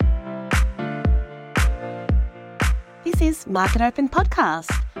This is MarketOpen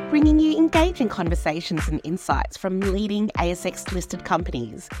podcast, bringing you engaging conversations and insights from leading ASX-listed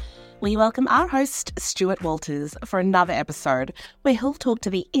companies. We welcome our host, Stuart Walters, for another episode where he'll talk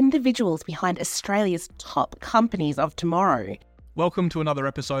to the individuals behind Australia's top companies of tomorrow. Welcome to another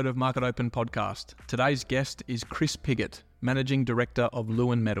episode of MarketOpen podcast. Today's guest is Chris Piggott, Managing Director of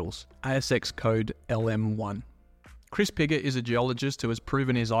Leeuwin Metals, ASX code LM1. Chris Piggott is a geologist who has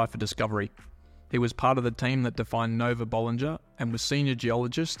proven his eye for discovery. He was part of the team that defined Nova-Bollinger and was Senior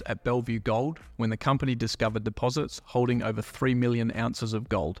Geologist at Bellevue Gold when the company discovered deposits holding over 3 million ounces of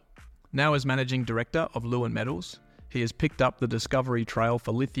gold. Now as Managing Director of Leeuwin Metals, he has picked up the discovery trail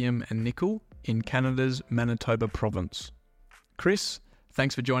for lithium and nickel in Canada's Manitoba province. Chris,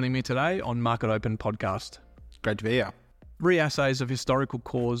 thanks for joining me today on MarketOpen podcast. Great to be here. Reassays of historical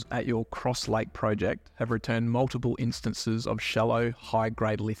cores at your Cross Lake project have returned multiple instances of shallow,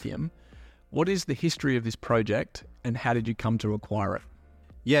 high-grade lithium. What is the history of this project and how did you come to acquire it?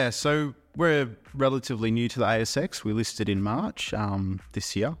 Yeah, so we're relatively new to the ASX. We listed in March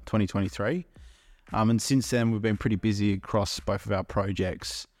this year, 2023. And since then, we've been pretty busy across both of our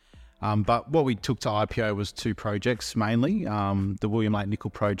projects. But what we took to IPO was two projects mainly, the William Lake Nickel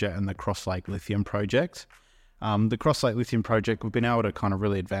project and the Cross Lake Lithium project. The Cross Lake Lithium project, we've been able to kind of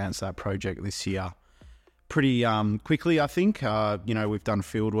really advance that project this year pretty quickly, I think. We've done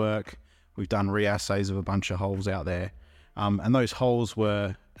field work, we've done reassays of a bunch of holes out there. And those holes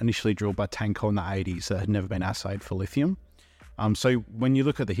were initially drilled by Tanco in the 80s that had never been assayed for lithium. So when you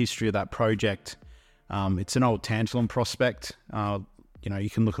look at the history of that project, it's an old tantalum prospect. You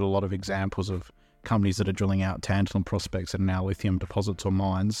can look at a lot of examples of companies that are drilling out tantalum prospects that are now lithium deposits or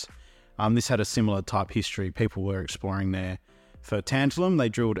mines. This had a similar type history. People were exploring there for tantalum. They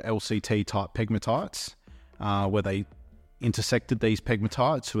drilled LCT type pegmatites where they intersected these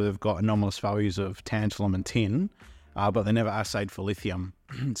pegmatites where they've got anomalous values of tantalum and tin, but they never assayed for lithium.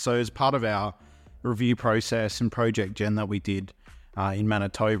 So as part of our review process and project gen that we did in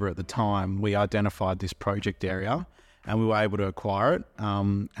Manitoba at the time, we identified this project area and we were able to acquire it.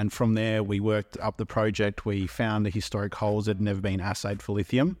 And from there, we worked up the project. We found the historic holes that had never been assayed for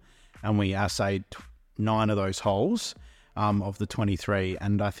lithium, and we assayed 9 of those holes of the 23.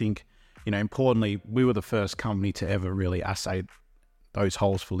 And I think, importantly, we were the first company to ever really assay those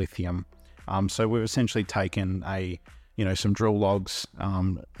holes for lithium. So we've essentially taken some drill logs,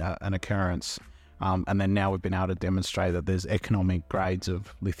 an occurrence, and then now we've been able to demonstrate that there's economic grades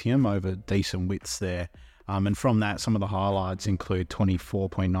of lithium over decent widths there. And from that, some of the highlights include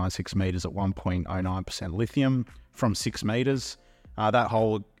 24.96 metres at 1.09% lithium from 6 metres. That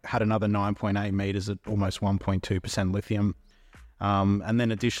hole had another 9.8 metres at almost 1.2% lithium. And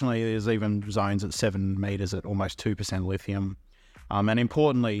then additionally, there's even zones at 7 metres at almost 2% lithium. And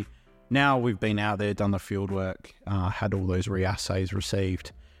importantly, now we've been out there, done the field work, had all those reassays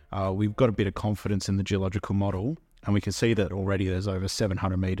received. We've got a bit of confidence in the geological model, and we can see that already there's over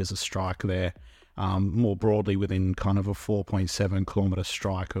 700 metres of strike there, more broadly within kind of a 4.7 kilometre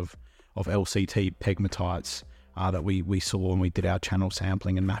strike of LCT pegmatites that we saw when we did our channel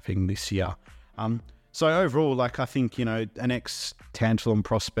sampling and mapping this year. So overall, I think, an ex-tantalum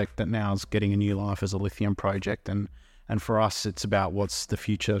prospect that now is getting a new life as a lithium project. And for us, it's about what's the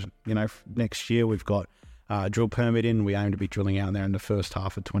future. Next year, we've got drill permit in. We aim to be drilling out there in the first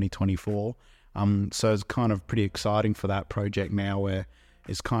half of 2024. So it's kind of pretty exciting for that project now, where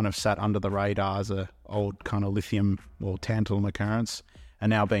it's kind of sat under the radar as a old kind of lithium or tantalum occurrence,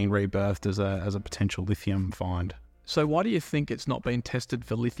 and now being rebirthed as a potential lithium find. So why do you think it's not been tested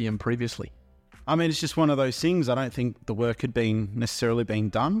for lithium previously? It's just one of those things. I don't think the work had necessarily been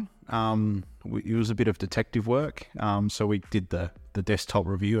done. It was a bit of detective work. So we did the desktop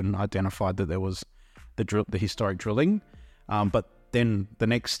review and identified that there was the historic drilling. But then the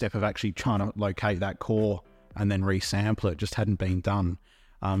next step of actually trying to locate that core and then resample it just hadn't been done.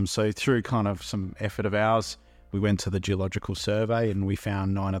 So through kind of some effort of ours, we went to the geological survey and we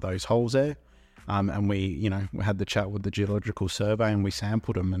found 9 of those holes there. And we had the chat with the geological survey and we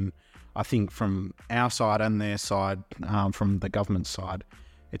sampled them. And I think from our side and their side, from the government side,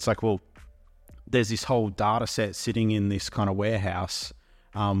 it's like, well, there's this whole data set sitting in this kind of warehouse.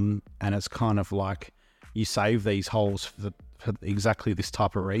 And it's kind of like you save these holes for exactly this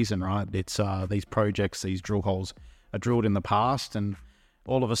type of reason, right? It's these projects, these drill holes are drilled in the past, and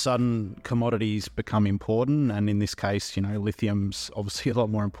all of a sudden commodities become important. And in this case, lithium's obviously a lot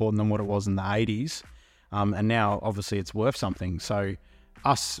more important than what it was in the 80s. And now obviously it's worth something. So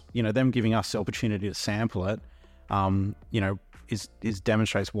us, them giving us the opportunity to sample it, is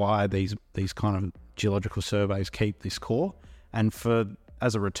demonstrates why these kind of geological surveys keep this core. And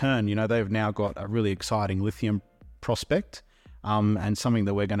as a return, they've now got a really exciting lithium prospect, and something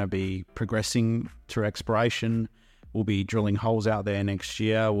that we're going to be progressing through exploration. We'll be drilling holes out there next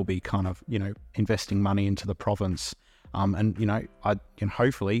year. We'll be kind of, investing money into the province, and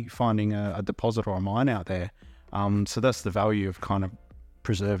hopefully finding a deposit or a mine out there. So that's the value of kind of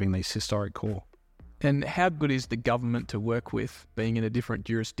preserving these historic core. And how good is the government to work with, being in a different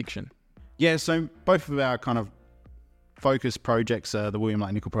jurisdiction? Yeah, so both of our kind of focus projects, the William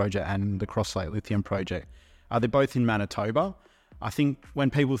Lake Nickel Project and the Cross Lake Lithium Project, they're both in Manitoba. I think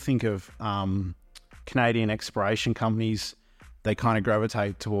when people think of Canadian exploration companies, they kind of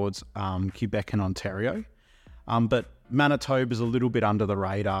gravitate towards Quebec and Ontario. But Manitoba is a little bit under the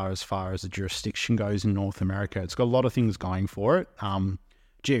radar as far as the jurisdiction goes in North America. It's got a lot of things going for it.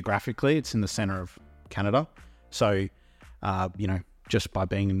 Geographically, it's in the centre of Canada. So, just by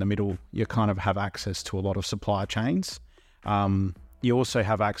being in the middle, you kind of have access to a lot of supply chains. You also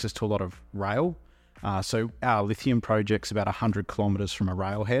have access to a lot of rail. So our lithium project's about 100 kilometres from a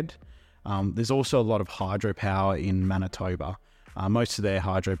railhead. There's also a lot of hydropower in Manitoba. Most of their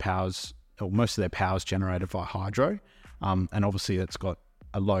power's generated by hydro. And obviously that's got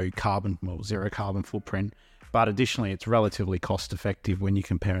a zero carbon footprint. But additionally, it's relatively cost effective when you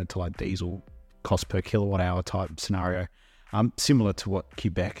compare it to like diesel cost per kilowatt hour type scenario, similar to what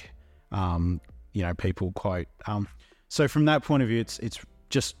Quebec, people quote. So from that point of view, it's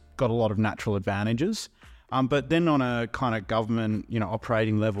just got a lot of natural advantages. But then on a kind of government,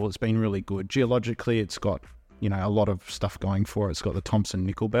 operating level, it's been really good. Geologically, it's got, a lot of stuff going for it. It's got the Thompson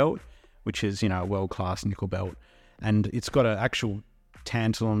Nickel Belt, which is, a world-class nickel belt. And it's got an actual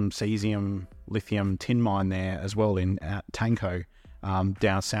tantalum, cesium, lithium tin mine there as well in Tanco,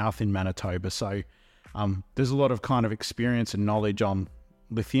 down south in Manitoba. So there's a lot of kind of experience and knowledge on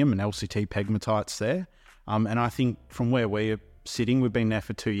lithium and LCT pegmatites there. And I think from where we're sitting, we've been there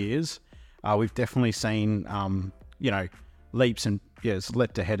for 2 years. We've definitely seen, leaps and it's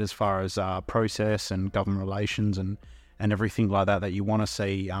leapt ahead as far as process and government relations and everything like that you want to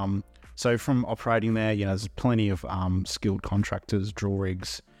see. So from operating there, there's plenty of skilled contractors, drill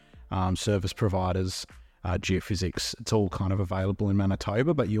rigs, service providers, geophysics. It's all kind of available in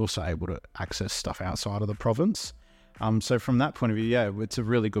Manitoba, but you're also able to access stuff outside of the province. So from that point of view, it's a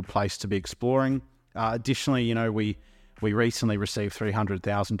really good place to be exploring. Additionally, we recently received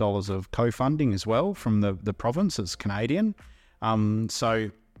 $300,000 of co-funding as well from the province. It's Canadian. So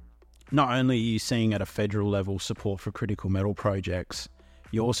not only are you seeing at a federal level support for critical metal projects,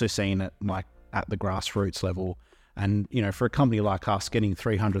 you're also seeing it like at the grassroots level. And, for a company like us, getting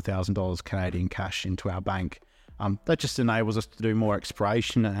 $300,000 Canadian cash into our bank, that just enables us to do more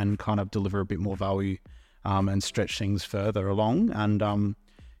exploration and kind of deliver a bit more value and stretch things further along. And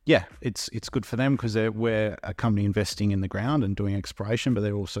it's good for them because we're a company investing in the ground and doing exploration, but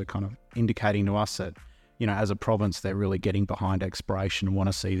they're also kind of indicating to us that, as a province, they're really getting behind exploration and want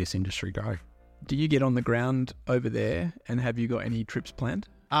to see this industry grow. Do you get on the ground over there, and have you got any trips planned?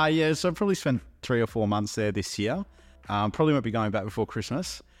 So I've probably spent 3 or 4 months there this year. Probably won't be going back before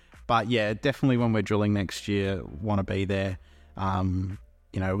Christmas. But yeah, definitely when we're drilling next year, want to be there.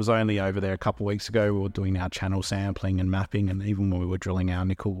 It was only over there a couple of weeks ago. We were doing our channel sampling and mapping, and even when we were drilling our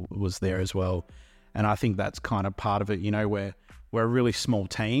nickel was there as well. And I think that's kind of part of it. We're a really small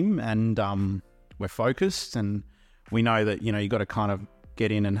team and we're focused, and we know that, you got to kind of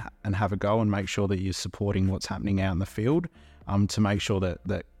get in and have a go and make sure that you're supporting what's happening out in the field to make sure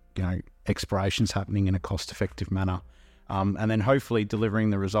that exploration's happening in a cost-effective manner. And then hopefully delivering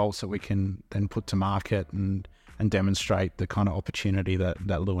the results that we can then put to market and demonstrate the kind of opportunity that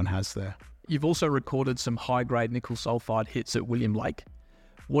Leeuwin has there. You've also recorded some high-grade nickel sulfide hits at William Lake.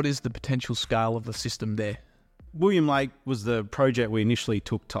 What is the potential scale of the system there? William Lake was the project we initially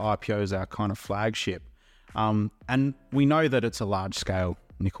took to IPO as our kind of flagship. And we know that it's a large-scale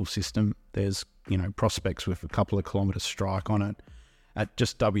nickel system. There's, prospects with a couple of kilometres strike on it. At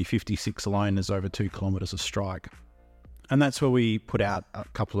just W56 alone, there's over 2 kilometres of strike. And that's where we put out a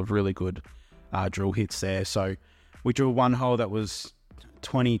couple of really good drill hits there. So we drilled one hole that was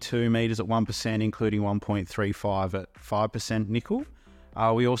 22 metres at 1%, including 1.35 at 5% nickel.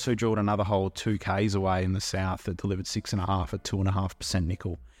 We also drilled another hole 2 k's away in the south that delivered 6.5 at 2.5%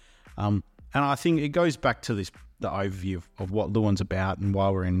 nickel. And I think it goes back to the overview of what Leeuwin's about and why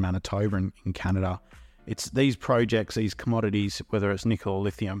we're in Manitoba and in Canada. It's these projects, these commodities, whether it's nickel or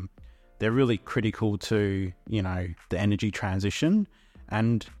lithium, they're really critical to, the energy transition.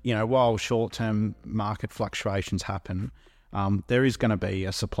 And, while short-term market fluctuations happen, there is going to be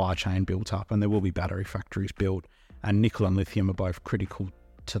a supply chain built up and there will be battery factories built. And nickel and lithium are both critical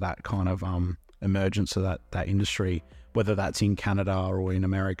to that kind of emergence of that industry, whether that's in Canada or in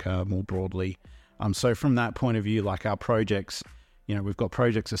America more broadly. So from that point of view, like our projects, we've got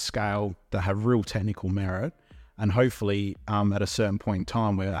projects of scale that have real technical merit, and hopefully at a certain point in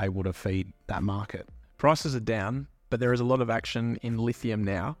time, we're able to feed that market. Prices are down, but there is a lot of action in lithium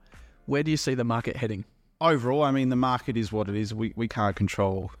now. Where do you see the market heading? Overall, I mean, the market is what it is. We can't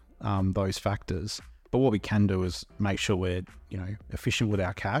control those factors, but what we can do is make sure we're, efficient with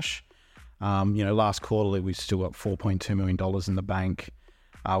our cash. Last quarterly, we've still got $4.2 million in the bank.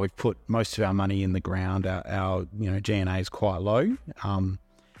 We've put most of our money in the ground. Our G&A is quite low.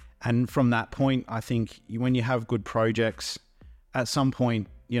 And from that point, I think when you have good projects, at some point,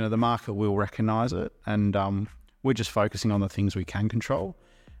 the market will recognise it. And we're just focusing on the things we can control.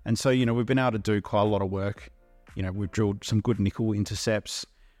 And so, we've been able to do quite a lot of work. We've drilled some good nickel intercepts.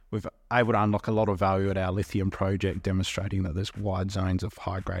 We've able to unlock a lot of value at our lithium project, demonstrating that there's wide zones of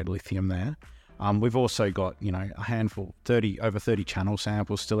high-grade lithium there. We've also got, a handful, over 30 channel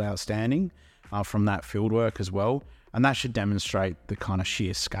samples still outstanding from that fieldwork as well. And that should demonstrate the kind of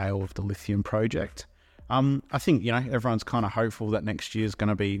sheer scale of the lithium project. I think, everyone's kind of hopeful that next year is going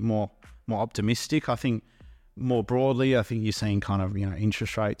to be more optimistic. I think more broadly, I think you're seeing kind of,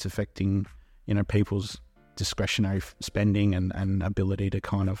 interest rates affecting, people's discretionary spending and ability to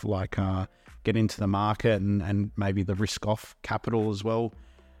kind of get into the market and maybe the risk off capital as well.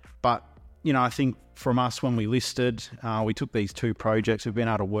 But, I think from us when we listed, we took these two projects, we've been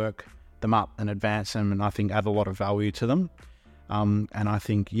able to work them up and advance them and I think add a lot of value to them. And I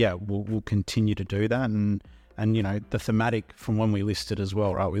think, we'll continue to do that. And the thematic from when we listed as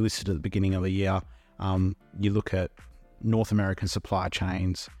well, right? We listed at the beginning of the year. You look at North American supply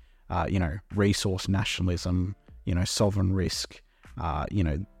chains, resource nationalism, sovereign risk,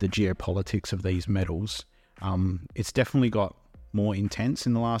 the geopolitics of these metals. It's definitely got more intense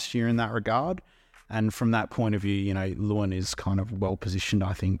in the last year in that regard. And from that point of view, Leeuwin is kind of well positioned,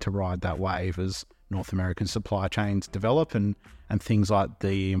 I think, to ride that wave as North American supply chains develop and things like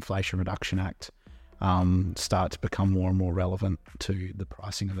the Inflation Reduction Act start to become more and more relevant to the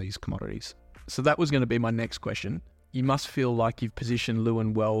pricing of these commodities. So that was going to be my next question. You must feel like you've positioned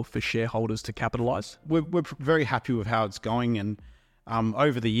Leeuwin well for shareholders to capitalise. We're very happy with how it's going, and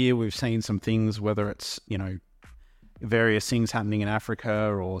over the year we've seen some things, whether it's various things happening in Africa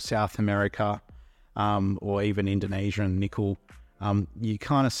or South America, or even Indonesia and nickel. You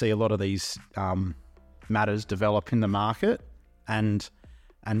kind of see a lot of these matters develop in the market, and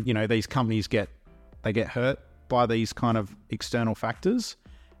these companies get hurt by these kind of external factors.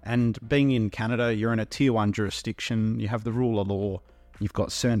 And being in Canada, you're in a tier 1 jurisdiction, you have the rule of law, you've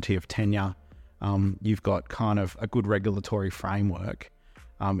got certainty of tenure, you've got kind of a good regulatory framework.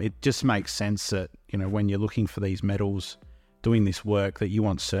 It just makes sense that, when you're looking for these metals, doing this work, that you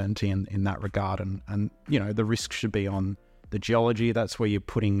want certainty in that regard. And the risk should be on the geology. That's where you're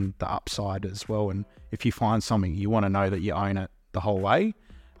putting the upside as well. And if you find something, you want to know that you own it the whole way.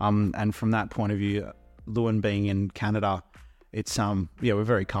 And from that point of view, Leeuwin being in Canada, it's we're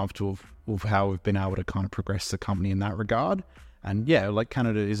very comfortable with how we've been able to kind of progress the company in that regard. And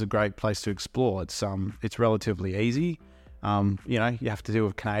Canada is a great place to explore. It's relatively easy. You have to deal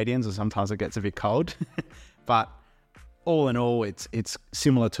with Canadians, and sometimes it gets a bit cold. But all in all, it's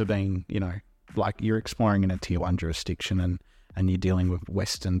similar to being you're exploring in a tier 1 jurisdiction, and you're dealing with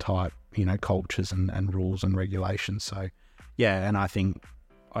Western type cultures and rules and regulations. So and I think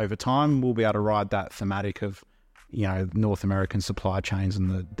over time we'll be able to ride that thematic of North American supply chains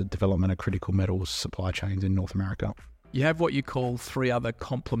and the development of critical metals supply chains in North America. You have what you call 3 other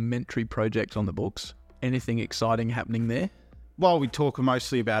complementary projects on the books. Anything exciting happening there? Well, we talk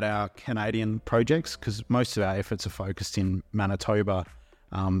mostly about our Canadian projects because most of our efforts are focused in Manitoba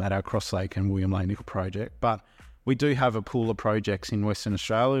at our Cross Lake and William Lake Nickel project. But we do have a pool of projects in Western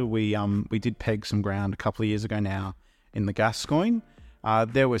Australia. We did peg some ground a couple of years ago now in the Gascoyne.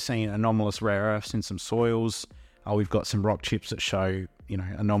 There we're seeing anomalous rare earths in some soils. We've got some rock chips that show,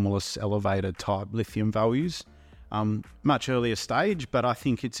 anomalous elevated type lithium values. Much earlier stage, but I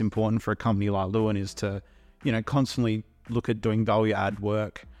think it's important for a company like Leeuwin is to, constantly look at doing value add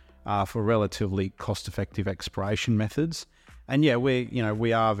work for relatively cost-effective exploration methods. And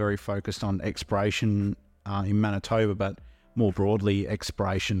we are very focused on exploration in Manitoba, but more broadly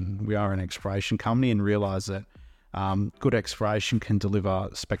exploration. We are an exploration company and realise that good exploration can deliver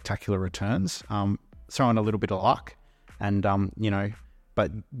spectacular returns. Throw in a little bit of luck and,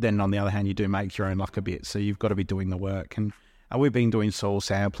 but then on the other hand, you do make your own luck a bit. So you've got to be doing the work. And we've been doing soil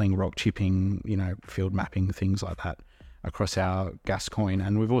sampling, rock chipping, field mapping, things like that across our Gascoyne.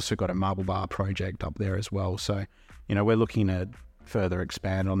 And we've also got a Marble Bar project up there as well. So, we're looking to further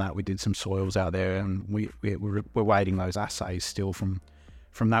expand on that. We did some soils out there and we're waiting those assays still from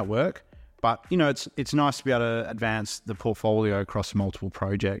that work. But, it's nice to be able to advance the portfolio across multiple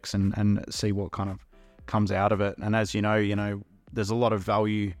projects and see what kind of comes out of it. And as you know, there's a lot of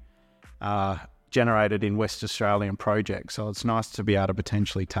value generated in West Australian projects. So it's nice to be able to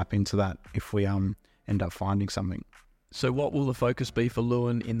potentially tap into that if we end up finding something. So what will the focus be for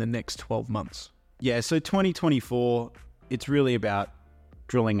Leeuwin in the next 12 months? Yeah, so 2024, it's really about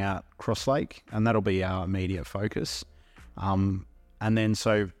drilling out Cross Lake, and that'll be our immediate focus. And then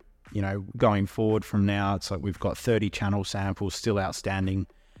going forward from now, it's like we've got 30 channel samples still outstanding,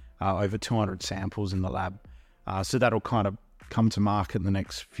 over 200 samples in the lab. So that'll kind of come to market in the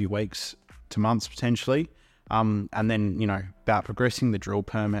next few weeks to months potentially. And then, about progressing the drill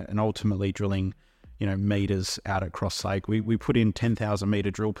permit and ultimately drilling, meters out at Cross Lake. We put in 10,000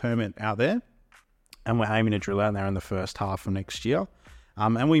 metre drill permit out there, and we're aiming to drill out there in the first half of next year.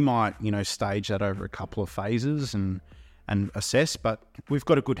 And we might, stage that over a couple of phases and assess, but we've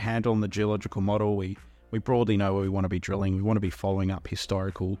got a good handle on the geological model. We broadly know where we want to be drilling. We want to be following up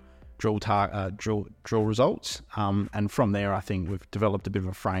historical drill results. And from there, I think we've developed a bit of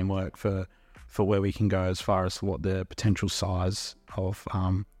a framework for where we can go as far as what the potential size of,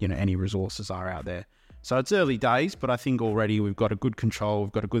 any resources are out there. So it's early days, but I think already we've got a good control.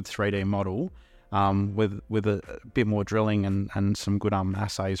 We've got a good 3D model with a bit more drilling and some good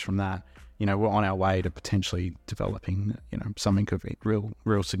assays from that. We're on our way to potentially developing, something of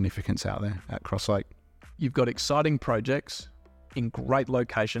real significance out there at Cross Lake. You've got exciting projects in great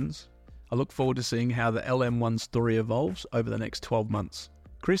locations. I look forward to seeing how the LM1 story evolves over the next 12 months.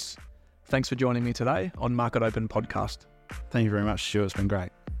 Chris, thanks for joining me today on Market Open Podcast. Thank you very much, Stuart. It's been great.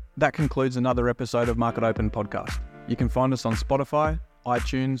 That concludes another episode of Market Open Podcast. You can find us on Spotify,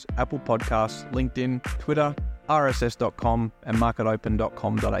 iTunes, Apple Podcasts, LinkedIn, Twitter, rss.com and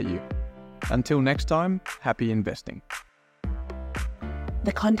marketopen.com.au. Until next time, happy investing.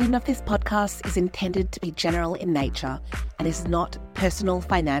 The content of this podcast is intended to be general in nature and is not personal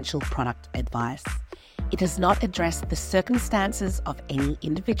financial product advice. It does not address the circumstances of any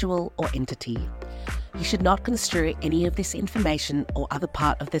individual or entity. You should not construe any of this information or other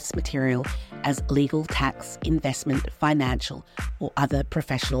part of this material as legal, tax, investment, financial, or other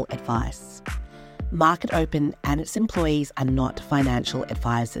professional advice. Market Open and its employees are not financial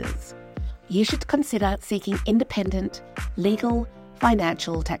advisors. You should consider seeking independent, legal,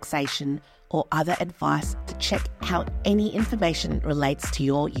 financial, taxation, or other advice to check how any information relates to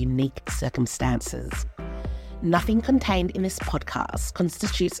your unique circumstances. Nothing contained in this podcast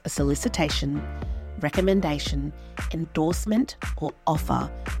constitutes a solicitation, recommendation, endorsement, or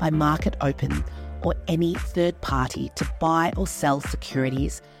offer by Market Open or any third party to buy or sell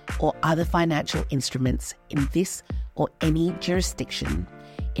securities or other financial instruments in this or any jurisdiction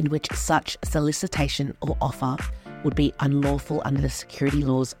in which such solicitation or offer would be unlawful under the security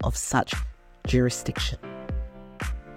laws of such jurisdiction.